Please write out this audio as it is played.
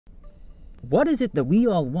What is it that we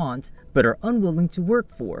all want but are unwilling to work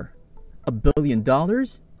for? $1 billion?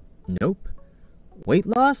 Nope. Weight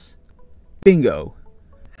loss? Bingo.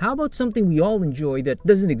 How about something we all enjoy that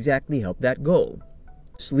doesn't exactly help that goal?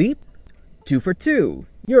 Sleep? 2 for 2.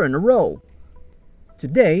 You're in a row.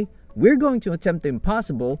 Today, we're going to attempt the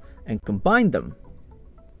impossible and combine them.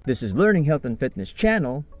 This is Learning Health and Fitness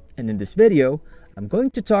channel, and in this video, I'm going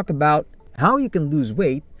to talk about how you can lose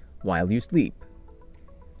weight while you sleep.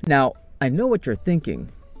 Now, I know what you're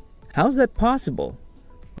thinking. How's that possible?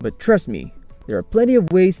 But trust me, there are plenty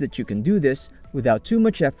of ways that you can do this without too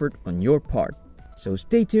much effort on your part. So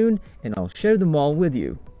stay tuned and I'll share them all with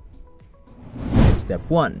you. Step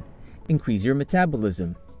 1. Increase your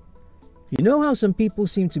metabolism. You know how some people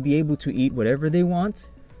seem to be able to eat whatever they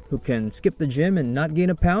want? Who can skip the gym and not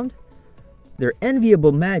gain a pound? Their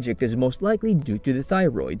enviable magic is most likely due to the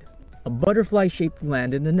thyroid, a butterfly-shaped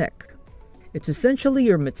gland in the neck. It's essentially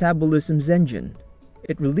your metabolism's engine.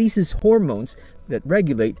 It releases hormones that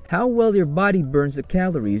regulate how well your body burns the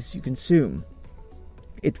calories you consume.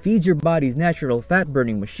 It feeds your body's natural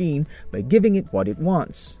fat-burning machine by giving it what it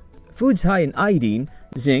wants. Foods high in iodine,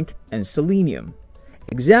 zinc, and selenium.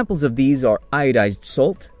 Examples of these are iodized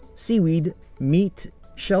salt, seaweed, meat,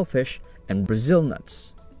 shellfish, and Brazil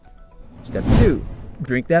nuts. Step 2.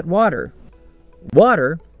 Drink that water.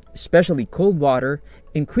 Water, especially cold water,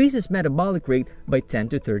 increases metabolic rate by 10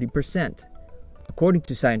 to 30%. According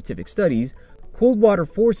to scientific studies, cold water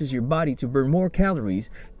forces your body to burn more calories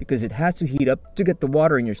because it has to heat up to get the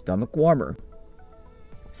water in your stomach warmer.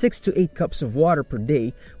 6 to 8 cups of water per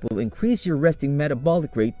day will increase your resting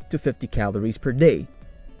metabolic rate to 50 calories per day.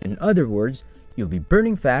 In other words, you'll be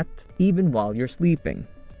burning fat even while you're sleeping.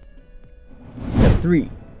 Step 3.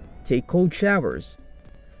 Take cold showers.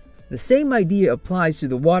 The same idea applies to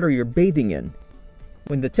the water you're bathing in.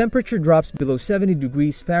 When the temperature drops below 70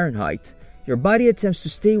 degrees Fahrenheit, your body attempts to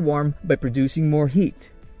stay warm by producing more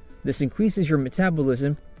heat. This increases your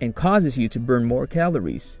metabolism and causes you to burn more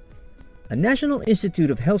calories. A National Institute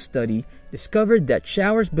of Health study discovered that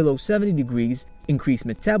showers below 70 degrees increase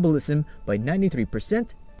metabolism by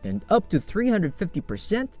 93% and up to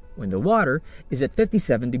 350% when the water is at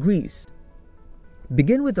 57 degrees.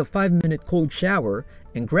 Begin with a 5-minute cold shower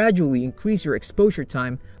and gradually increase your exposure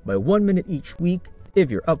time by 1 minute each week if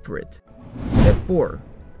you're up for it. Step 4.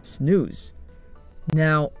 Snooze.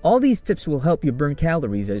 Now, all these tips will help you burn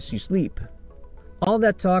calories as you sleep. All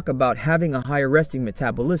that talk about having a higher resting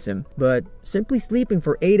metabolism, but simply sleeping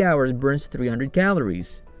for 8 hours burns 300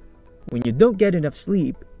 calories. When you don't get enough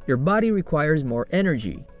sleep, your body requires more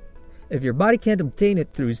energy. If your body can't obtain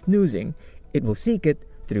it through snoozing, it will seek it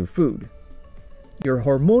through food. Your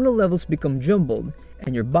hormonal levels become jumbled,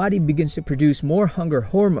 and your body begins to produce more hunger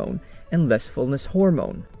hormone and less fullness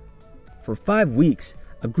hormone. For 5 weeks,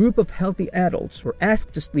 a group of healthy adults were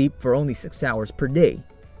asked to sleep for only 6 hours per day.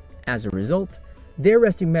 As a result, their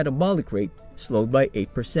resting metabolic rate slowed by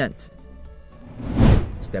 8%.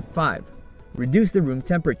 Step 5. Reduce the room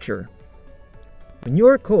temperature. When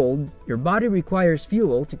you're cold, your body requires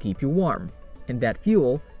fuel to keep you warm, and that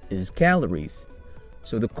fuel is calories.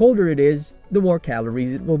 So the colder it is, the more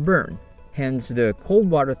calories it will burn, hence the cold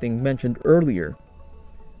water thing mentioned earlier.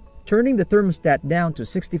 Turning the thermostat down to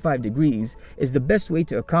 65 degrees is the best way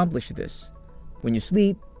to accomplish this. When you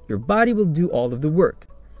sleep, your body will do all of the work.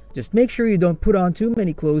 Just make sure you don't put on too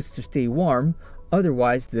many clothes to stay warm,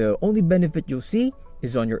 otherwise the only benefit you'll see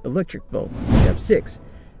is on your electric bill. Step 6.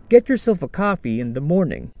 Get yourself a coffee in the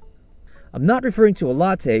morning. I'm not referring to a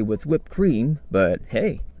latte with whipped cream, but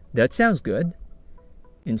hey, that sounds good.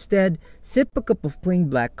 Instead, sip a cup of plain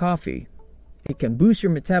black coffee. It can boost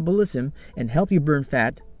your metabolism and help you burn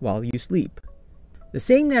fat while you sleep. The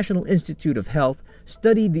same National Institute of Health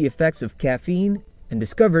studied the effects of caffeine and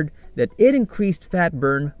discovered that it increased fat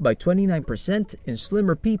burn by 29% in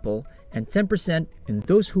slimmer people and 10% in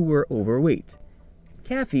those who were overweight.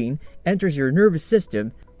 Caffeine enters your nervous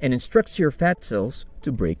system and instructs your fat cells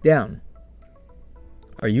to break down.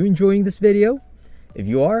 Are you enjoying this video? If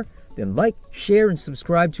you are, then like, share, and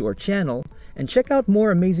subscribe to our channel and check out more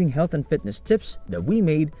amazing health and fitness tips that we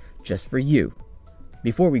made just for you.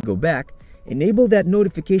 Before we go back, enable that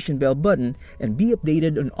notification bell button and be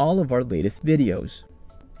updated on all of our latest videos.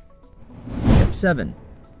 Step 7.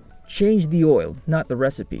 Change the oil, not the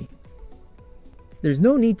recipe. There's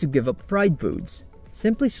no need to give up fried foods.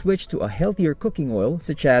 Simply switch to a healthier cooking oil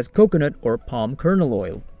such as coconut or palm kernel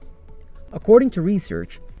oil. According to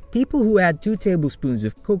research, people who add 2 tablespoons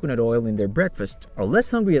of coconut oil in their breakfast are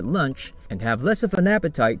less hungry at lunch and have less of an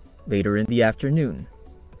appetite later in the afternoon.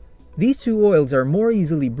 These 2 oils are more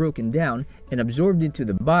easily broken down and absorbed into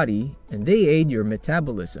the body, and they aid your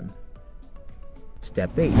metabolism.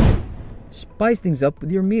 Step 8. Spice things up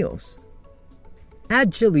with your meals.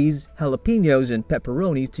 Add chilies, jalapenos, and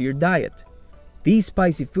pepperonis to your diet. These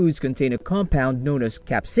spicy foods contain a compound known as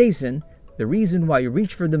capsaicin, the reason why you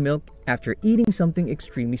reach for the milk after eating something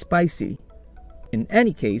extremely spicy. In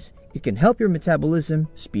any case, it can help your metabolism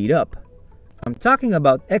speed up. I'm talking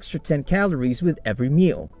about extra 10 calories with every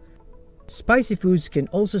meal. Spicy foods can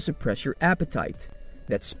also suppress your appetite.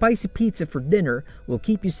 That spicy pizza for dinner will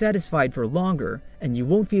keep you satisfied for longer and you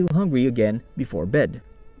won't feel hungry again before bed.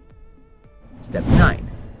 Step 9.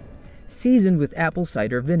 Season with apple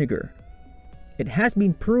cider vinegar. It has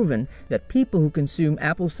been proven that people who consume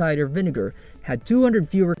apple cider vinegar had 200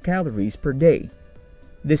 fewer calories per day.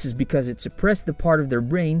 This is because it suppressed the part of their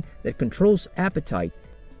brain that controls appetite.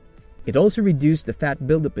 It also reduced the fat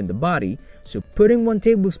buildup in the body, so putting 1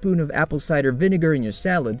 tablespoon of apple cider vinegar in your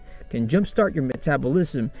salad can jumpstart your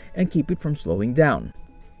metabolism and keep it from slowing down.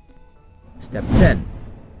 Step 10.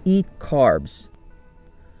 Eat carbs.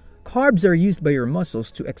 Carbs are used by your muscles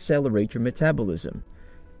to accelerate your metabolism.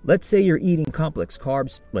 Let's say you're eating complex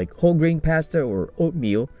carbs like whole grain pasta or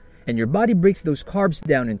oatmeal, and your body breaks those carbs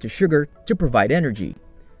down into sugar to provide energy.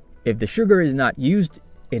 If the sugar is not used,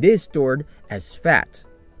 it is stored as fat.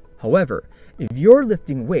 However, if you're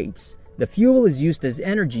lifting weights, the fuel is used as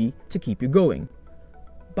energy to keep you going.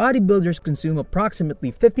 Bodybuilders consume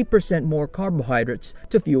approximately 50% more carbohydrates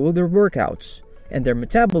to fuel their workouts, and their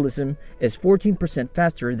metabolism is 14%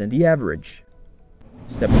 faster than the average.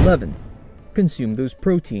 Step 11. Consume those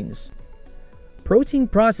proteins. Protein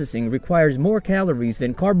processing requires more calories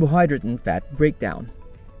than carbohydrate and fat breakdown.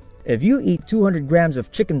 If you eat 200 grams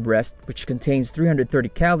of chicken breast, which contains 330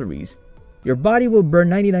 calories, your body will burn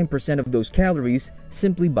 99% of those calories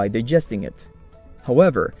simply by digesting it.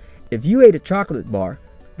 However, if you ate a chocolate bar,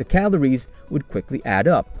 the calories would quickly add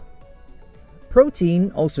up.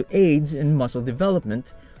 Protein also aids in muscle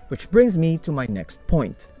development, which brings me to my next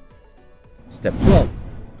point. Step 12.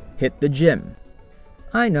 Hit the gym.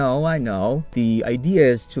 I know, the idea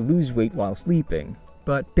is to lose weight while sleeping,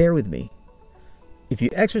 but bear with me. If you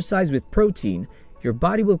exercise with protein, your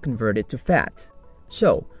body will convert it to fat.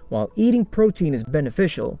 So, while eating protein is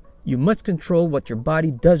beneficial, you must control what your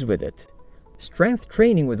body does with it. Strength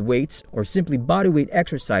training with weights or simply bodyweight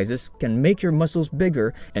exercises can make your muscles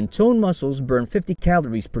bigger, and toned muscles burn 50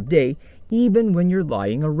 calories per day even when you're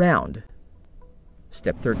lying around.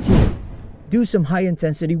 Step 13. Do some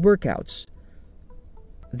high-intensity workouts.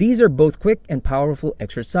 These are both quick and powerful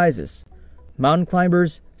exercises. Mountain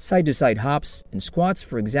climbers, side-to-side hops, and squats,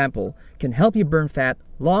 for example, can help you burn fat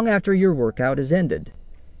long after your workout is ended.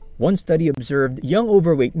 One study observed young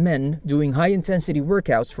overweight men doing high-intensity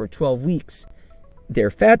workouts for 12 weeks.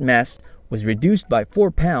 Their fat mass was reduced by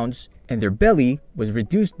 4 pounds and their belly was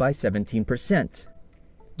reduced by 17%.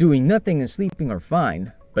 Doing nothing and sleeping are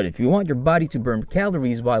fine, but if you want your body to burn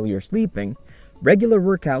calories while you're sleeping, regular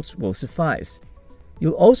workouts will suffice.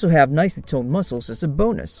 You'll also have nicely toned muscles as a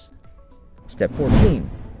bonus. Step 14.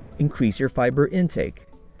 Increase your fiber intake.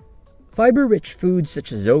 Fiber-rich foods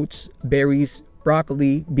such as oats, berries,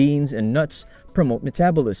 broccoli, beans, and nuts promote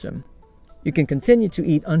metabolism. You can continue to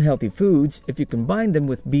eat unhealthy foods if you combine them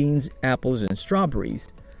with beans, apples, and strawberries.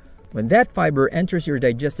 When that fiber enters your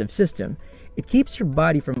digestive system, it keeps your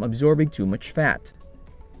body from absorbing too much fat.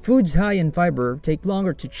 Foods high in fiber take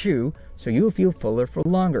longer to chew, so you'll feel fuller for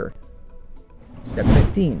longer. Step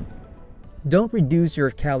 15. Don't reduce your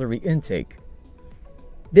calorie intake.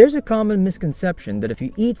 There's a common misconception that if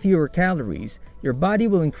you eat fewer calories, your body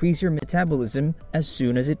will increase your metabolism as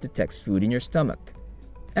soon as it detects food in your stomach.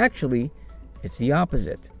 Actually, it's the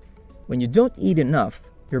opposite. When you don't eat enough,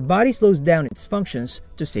 your body slows down its functions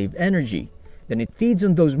to save energy. Then it feeds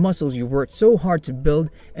on those muscles you worked so hard to build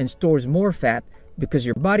and stores more fat because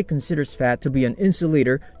your body considers fat to be an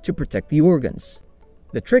insulator to protect the organs.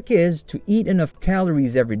 The trick is to eat enough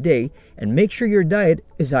calories every day and make sure your diet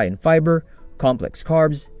is high in fiber, complex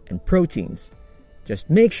carbs, and proteins.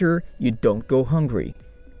 Just make sure you don't go hungry.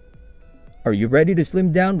 Are you ready to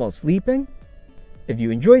slim down while sleeping? If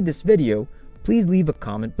you enjoyed this video, please leave a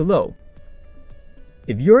comment below.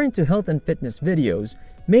 If you're into health and fitness videos,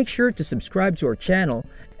 make sure to subscribe to our channel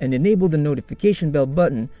and enable the notification bell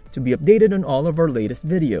button to be updated on all of our latest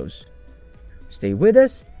videos. Stay with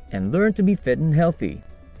us and learn to be fit and healthy.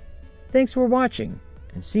 Thanks for watching,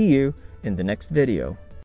 and see you in the next video.